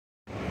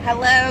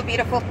Hello,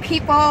 beautiful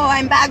people.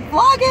 I'm back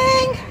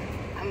vlogging.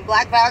 I'm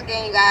black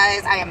vlogging, you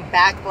guys. I am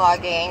back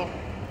vlogging.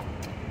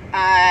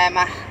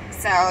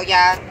 So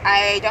yeah,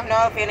 I don't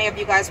know if any of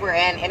you guys were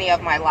in any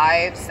of my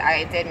lives.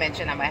 I did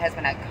mention that my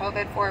husband had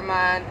COVID for a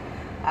month.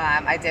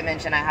 I did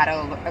mention I had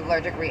an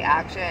allergic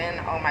reaction.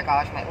 Oh my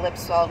gosh, my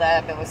lips swelled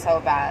up. It was so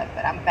bad.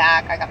 But I'm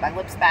back. I got my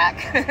lips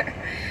back.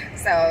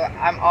 So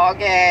I'm all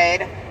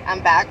good.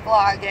 I'm back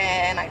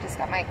vlogging. I just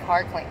got my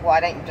car clean. Well,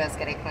 I didn't just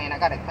get it clean. I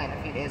got it cleaned a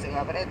few days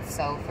ago, but it's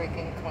so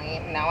freaking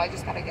clean. Now I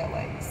just got to get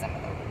like some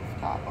of the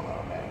rooftop a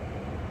little bit.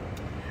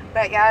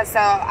 But yeah, so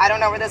I don't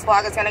know where this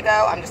vlog is going to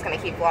go. I'm just going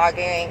to keep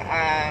vlogging.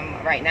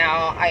 Right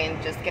now, I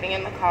am just getting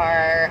in the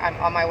car. I'm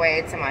on my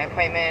way to my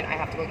appointment. I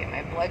have to go get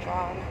my blood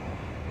drawn.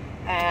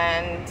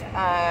 And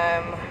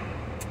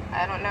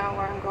I don't know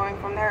where I'm going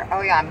from there.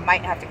 Oh yeah, I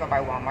might have to go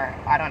by Walmart.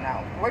 I don't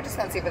know. We're just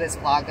going to see where this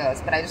vlog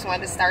goes. But I just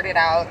wanted to start it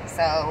out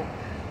so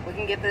we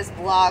can get this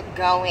vlog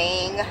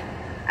going.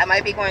 I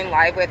might be going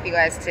live with you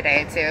guys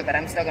today too, but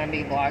I'm still going to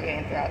be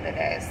vlogging throughout the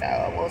day.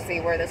 So we'll see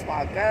where this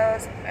vlog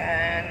goes.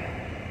 And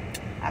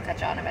I'll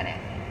catch y'all in a minute.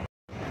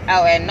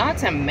 Oh, and not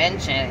to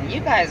mention, you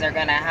guys are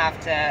gonna have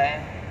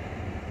to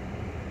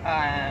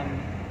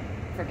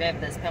forgive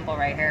this pimple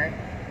right here.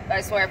 But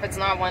I swear if it's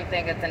not one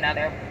thing, it's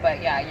another.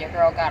 But yeah, your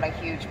girl got a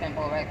huge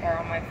pimple right there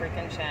on my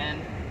freaking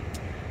chin.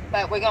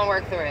 But we're gonna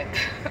work through it.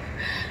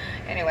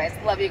 Anyways,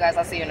 love you guys.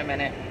 I'll see you in a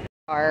minute.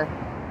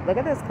 Look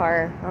at this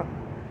car. Oh,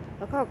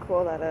 look how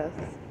cool that is.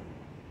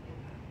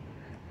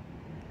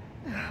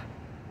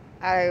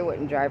 I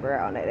wouldn't drive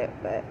around in it,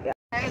 but yeah.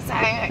 Guys,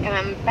 I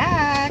am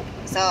back.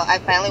 So I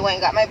finally went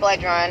and got my blood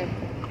drawn.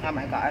 Oh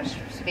my gosh,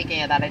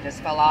 speaking of that, I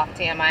just fell off,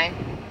 TMI.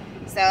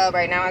 So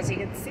right now, as you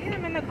can see,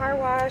 I'm in the car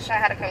wash. I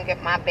had to come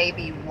get my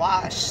baby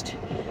washed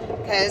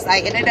because I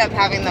ended up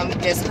having them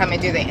just come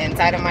and do the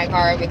inside of my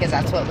car because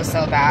that's what was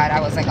so bad. I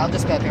was like, I'll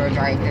just go through a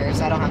drive-thru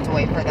so I don't have to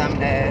wait for them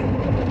to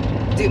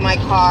do my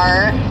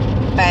car.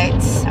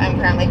 But I'm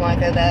currently going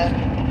through the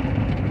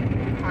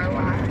car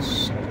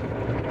wash.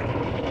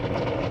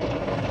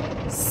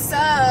 So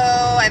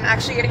I'm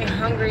actually getting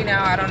hungry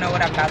now. I don't know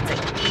what I'm about to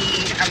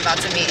eat. I'm about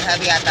to meet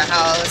hubby at the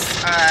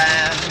house.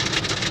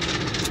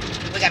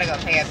 We gotta go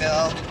pay a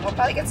bill. We'll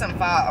probably get some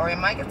pho, or we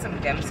might get some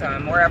dim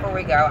sum wherever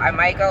we go. I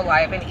might go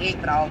live and eat,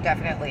 but I'll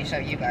definitely show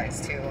you guys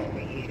too what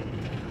we eat.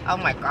 Oh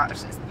my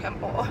gosh, this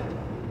pimple.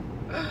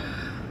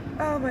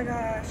 Oh my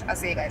gosh. I'll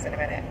see you guys in a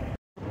minute.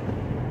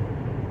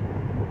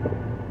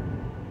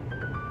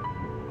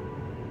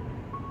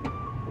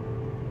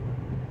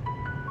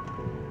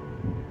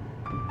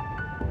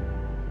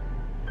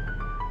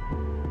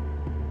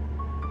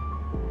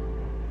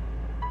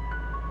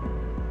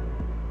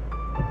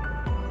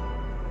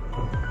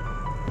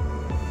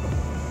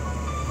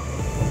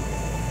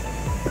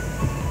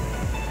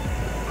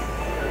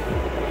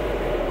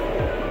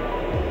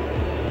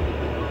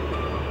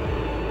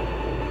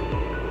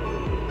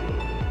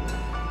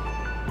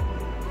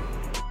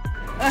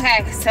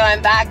 Okay, so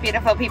I'm back,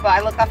 beautiful people. I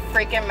look a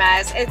freaking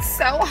mess. It's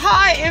so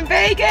hot in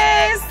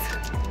Vegas.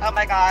 Oh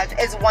my gosh,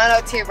 it's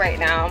 102 right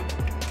now.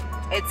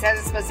 It says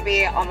it's supposed to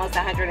be almost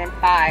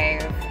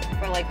 105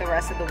 for like the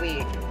rest of the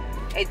week.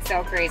 It's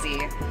so crazy.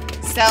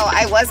 So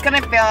I was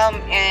gonna film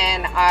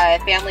in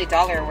Family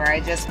Dollar where I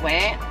just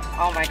went.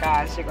 Oh my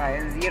gosh, you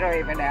guys, you don't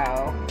even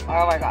know.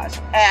 Oh my gosh.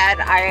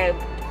 And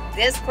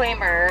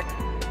disclaimer,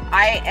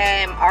 I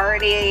am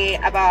already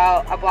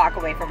about a block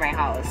away from my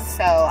house,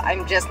 so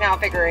I'm just now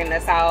figuring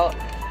this out.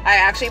 I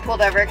actually pulled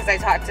over because I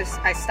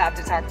stopped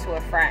to talk to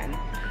a friend.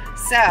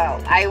 So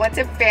I went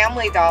to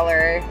Family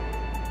Dollar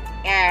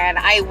and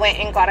I went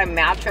and got a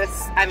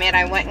mattress. I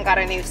went and got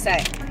a new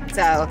set.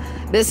 So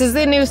this is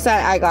the new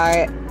set I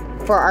got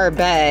for our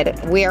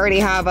bed. We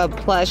already have a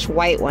plush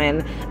white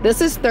one. This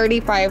is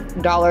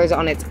 $35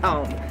 on its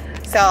own.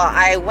 So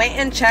I went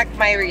and checked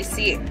my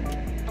receipt,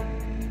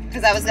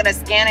 because I was going to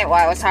scan it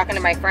while I was talking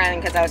to my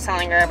friend because I was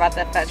telling her about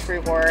the Fetch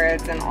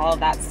rewards and all of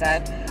that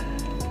stuff.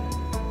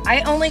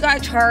 I only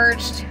got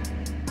charged,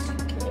 can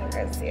you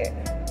guys see it?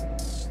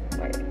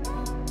 Wait.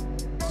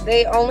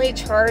 They only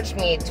charged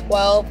me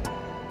 $12,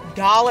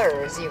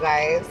 you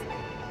guys.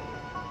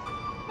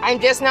 I'm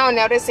just now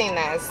noticing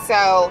this.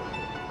 So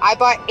I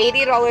bought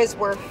 $80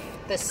 worth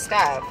the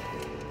stuff.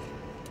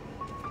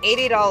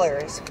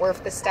 $80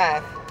 worth the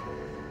stuff.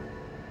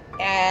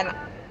 And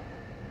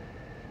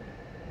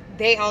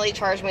they only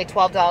charged me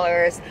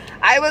 $12.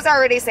 I was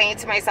already saying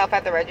to myself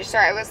at the register,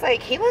 I was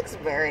like, he looks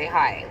very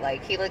high.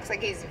 Like, he looks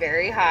like he's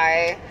very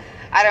high.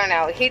 I don't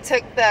know. He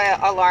took the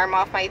alarm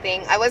off my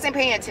thing. I wasn't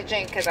paying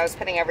attention because I was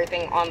putting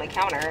everything on the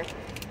counter.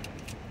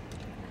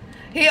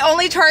 He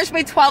only charged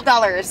me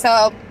 $12.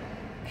 So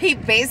he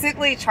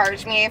basically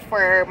charged me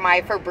for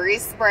my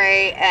Febreze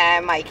spray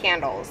and my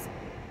candles.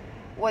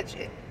 Which,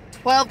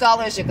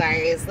 $12, you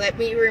guys. Let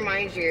me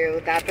remind you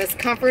that this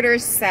comforter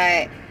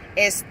set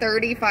is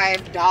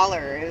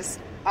 $35.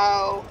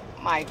 Oh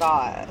my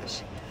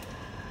gosh.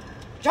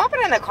 Drop it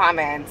in the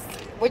comments.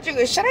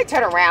 Should I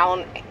turn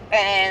around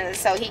and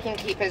so he can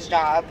keep his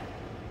job?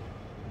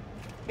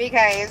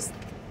 Because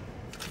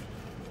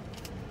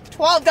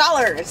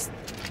 $12.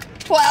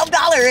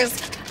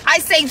 $12. I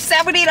saved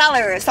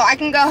 $70 so I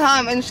can go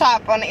home and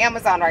shop on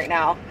Amazon right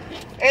now.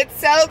 It's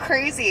so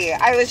crazy.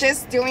 I was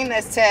just doing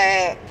this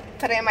to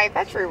put in my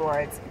Fetch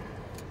rewards.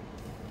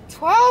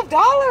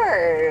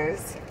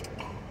 $12.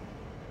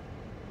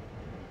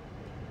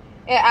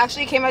 It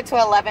actually came up to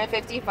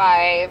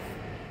 $11.55,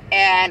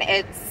 and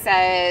it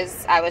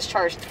says I was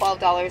charged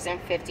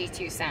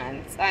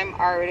 $12.52. I'm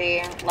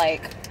already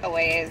like a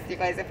ways. You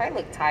guys, if I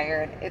look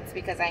tired, it's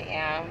because I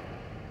am.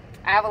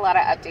 I have a lot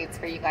of updates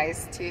for you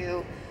guys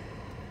too.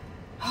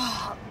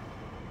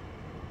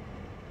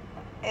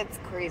 It's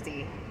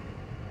crazy.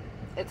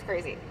 It's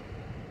crazy.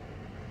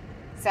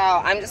 So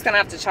I'm just gonna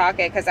have to chalk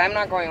it because I'm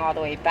not going all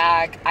the way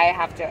back. I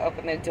have to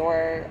open the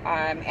door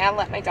and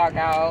let my dog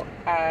out.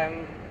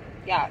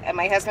 Yeah, and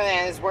my husband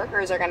and his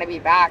workers are gonna be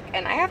back,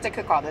 and I have to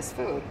cook all this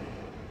food.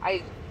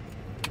 I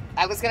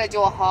was gonna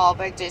do a haul,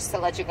 but just to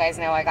let you guys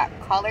know, I got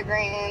collard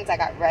greens, I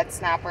got red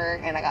snapper,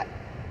 and I got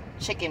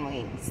chicken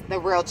wings. The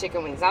real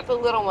chicken wings, not the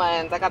little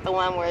ones. I got the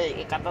one where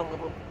it got the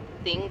little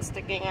thing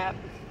sticking up.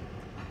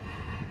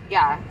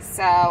 Yeah,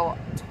 so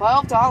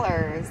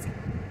 $12.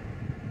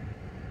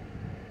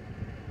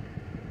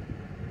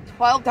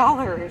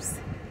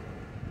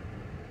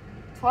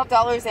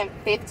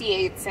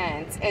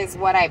 $12.58 is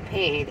what I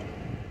paid.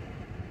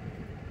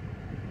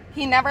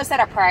 He never said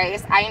a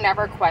price. I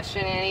never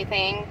questioned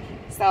anything.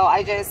 So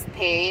I just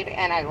paid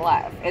and I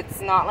left.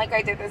 It's not like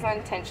I did this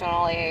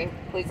intentionally.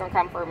 Please don't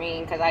come for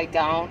me because I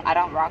don't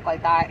rock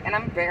like that. And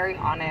I'm very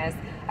honest.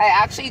 I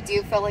actually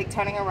do feel like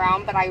turning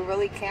around, but I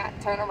really can't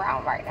turn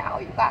around right now,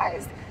 you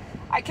guys.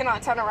 I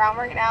cannot turn around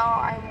right now.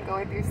 I'm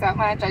going through so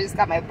much. I just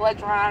got my blood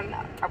drawn.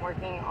 I'm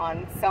working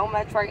on so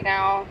much right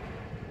now.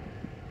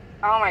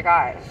 Oh my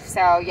gosh.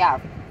 So yeah,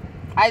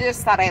 I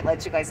just thought I'd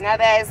let you guys know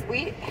this.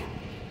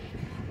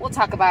 We'll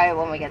talk about it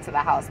when we get to the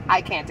house.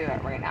 I can't do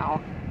it right now.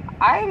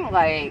 I'm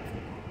like,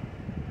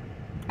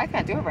 I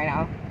can't do it right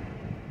now.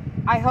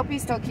 I hope he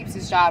still keeps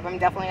his job. I'm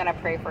definitely gonna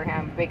pray for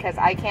him because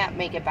I can't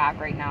make it back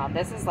right now.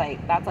 This is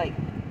like, that's like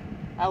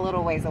a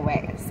little ways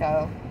away.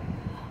 So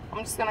I'm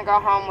just gonna go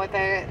home with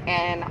it,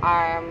 and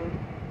I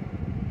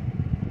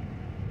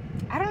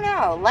don't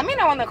know. Let me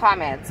know in the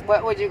comments.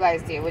 What would you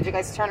guys do? Would you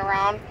guys turn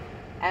around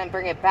and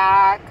bring it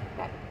back?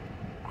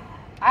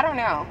 I don't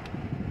know.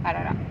 I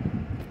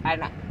don't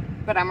know.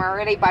 But I'm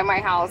already by my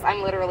house.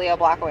 I'm literally a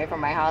block away from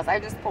my house. I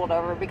just pulled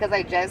over because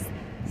I just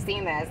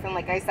seen this, and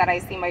like I said, I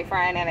seen my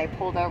friend and I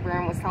pulled over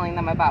and was telling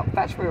them about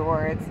Fetch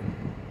rewards.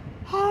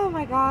 Oh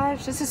my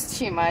gosh, this is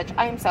too much.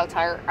 I am so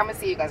tired. I'm gonna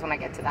see you guys when I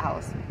get to the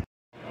house.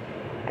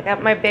 I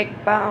got my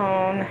big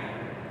bone.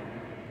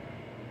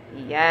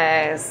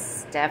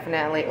 Yes,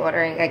 definitely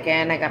ordering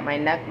again. I got my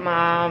neck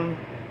mom.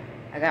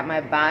 I got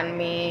my banh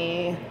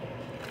mi.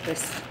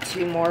 There's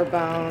 2 more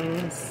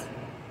bones.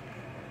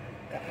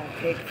 Got my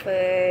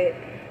Bigfoot.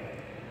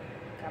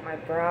 Got my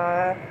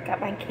bra. Got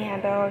my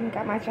candle.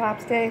 Got my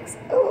chopsticks.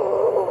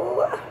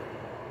 Ooh.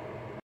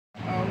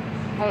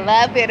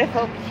 Hello,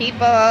 beautiful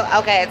people.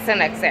 Okay, it's the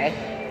next day.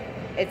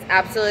 It's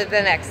absolutely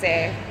the next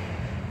day.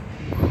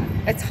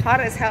 It's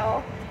hot as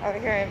hell over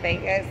here in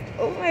Vegas.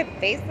 Oh, my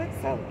face looks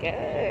so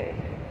good.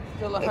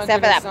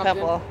 Except for that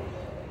purple.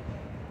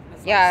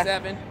 Yeah. Like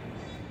 7.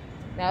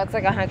 No, it's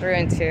like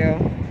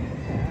 102.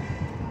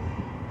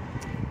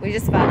 We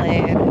just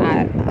valeted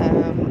at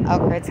El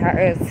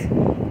Cortez.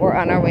 We're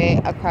on our way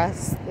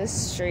across the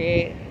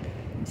street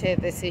to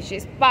the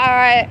sushi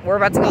spot. We're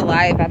about to go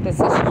live at the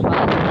sushi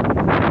spot.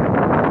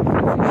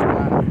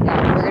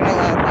 Yeah, we're gonna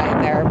go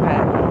live there,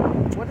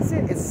 but what is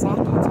it? It's sake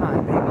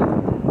time, baby.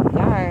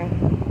 Yeah.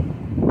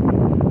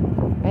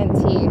 And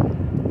tea.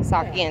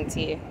 Sake and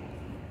tea.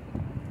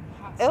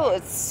 Oh,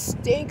 it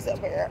stinks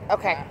over here.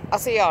 Okay, I'll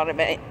see y'all in a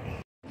minute.